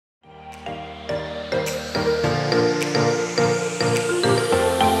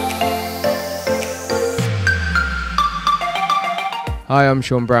Hi, I'm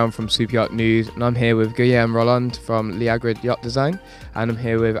Sean Brown from Super Yacht News, and I'm here with Guillaume Rolland from Liaigre Yacht Design, and I'm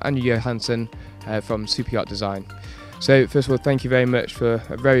here with Andrew Johansson from Super Yacht Design. So first of all, thank you very much for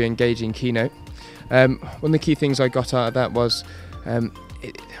a very engaging keynote. One of the key things I got out of that was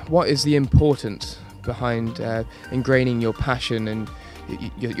what is the importance behind ingraining your passion and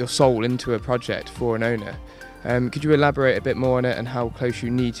your soul into a project for an owner. Could you elaborate a bit more on it and how close you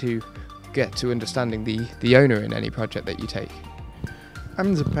need to get to understanding the owner in any project that you take? I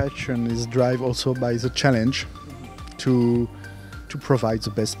mean, the passion is driven also by the challenge to provide the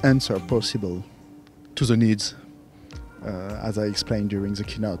best answer possible to the needs, as I explained during the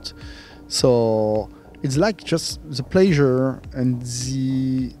keynote. So it's like just the pleasure and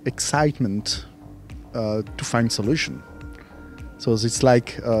the excitement to find solution. So it's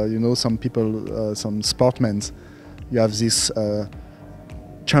like, some people, some sportmen, you have this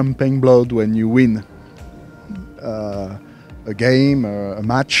champagne blood when you win a game, a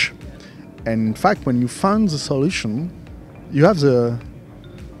match. And in fact, when you find the solution, you have the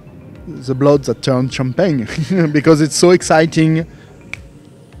blood that turns champagne because it's so exciting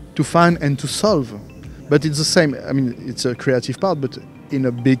to find and to solve. But it's the same, I mean, it's a creative part, but in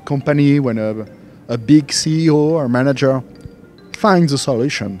a big company, when a big CEO or manager finds a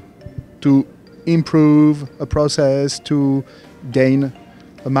solution to improve a process, to gain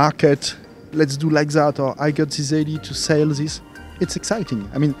a market, let's do like that, or I got this idea to sell this. It's exciting.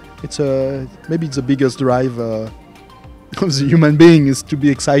 I mean, maybe it's the biggest drive of the human being is to be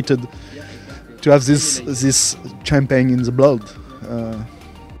excited, to have this champagne in the blood.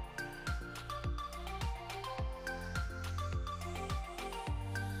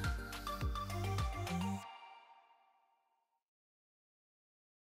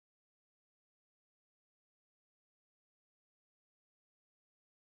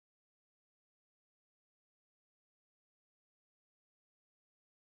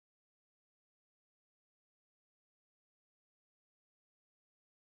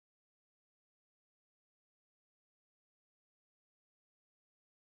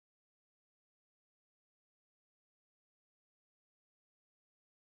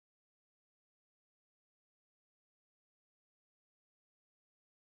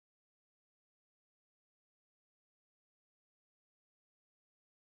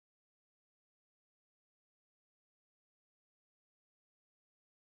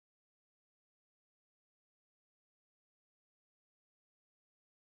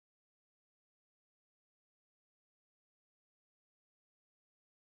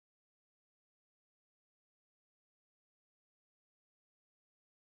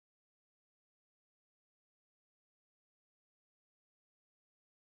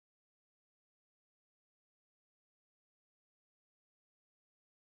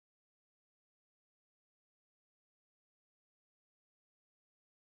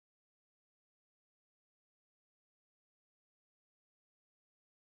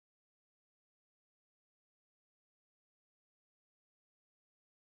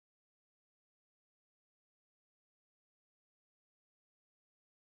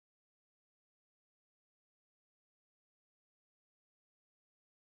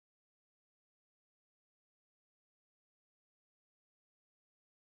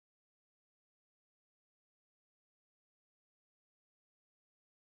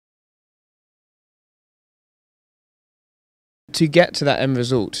 To get to that end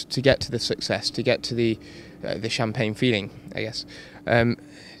result, to get to the success, to get to the champagne feeling, I guess,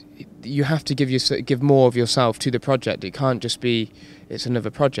 you have to give more of yourself to the project. It can't just be it's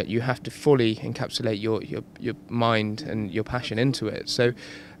another project. You have to fully encapsulate your mind and your passion into it. So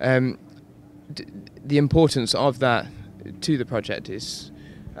the importance of that to the project is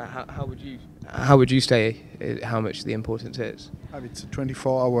how would you say how much the importance is? It's a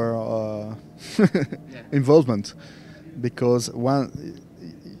 24-hour involvement. Because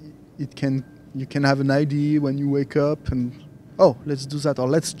you can have an idea when you wake up and let's do that, or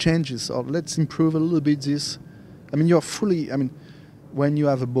let's change this, or let's improve a little bit this. I mean, when you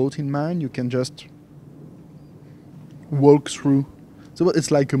have a boat in mind, you can just walk through. So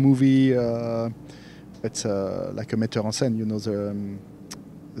it's like a movie. It's like a metteur en scène.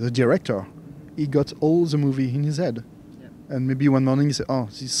 The director, he got all the movie in his head, and maybe one morning he said,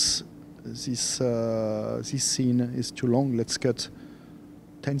 this scene is too long, let's cut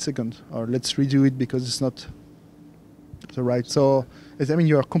 10 seconds, or let's redo it because it's not the right. So,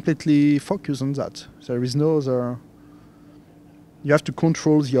 you are completely focused on that. There is no other. You have to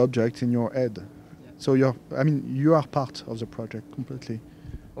control the object in your head. Yeah. So you are part of the project completely.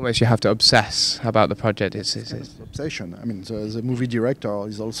 Almost you have to obsess about the project. It's obsession. I mean, the movie director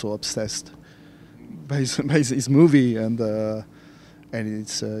is also obsessed by his movie, and and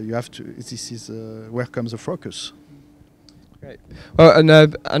it's you have to. This is where comes the focus. Great. Well,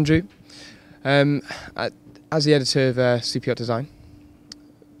 and Andrew, as the editor of Super Yacht Design,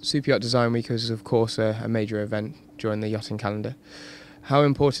 Super Yacht Design Week is of course a major event during the yachting calendar. How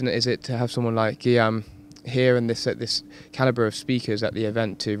important is it to have someone like Guillaume here and this calibre of speakers at the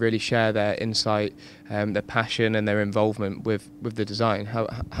event to really share their insight, their passion and their involvement with the design?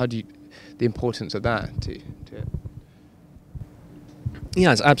 How do you, the importance of that to it?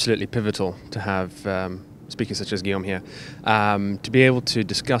 Yeah, it's absolutely pivotal to have speakers such as Guillaume here, to be able to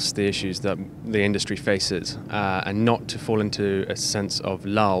discuss the issues that the industry faces and not to fall into a sense of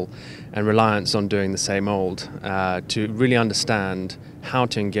lull and reliance on doing the same old, to really understand how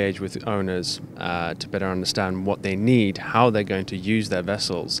to engage with owners, to better understand what they need, how they're going to use their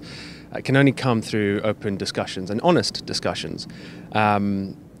vessels. It can only come through open discussions and honest discussions.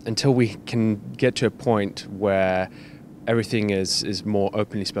 Until we can get to a point where everything is more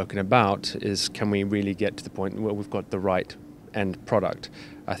openly spoken about, can we really get to the point where we've got the right end product.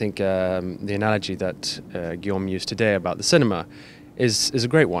 I think the analogy that Guillaume used today about the cinema is a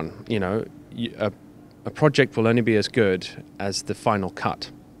great one. You know, a project will only be as good as the final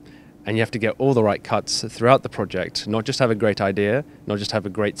cut, and you have to get all the right cuts throughout the project, not just have a great idea, not just have a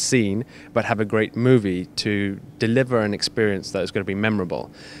great scene, but have a great movie to deliver an experience that is going to be memorable.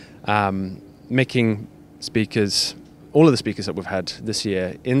 Making speakers, all of the speakers that we've had this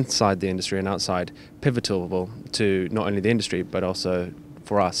year inside the industry and outside, pivotal to not only the industry but also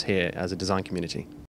for us here as a design community.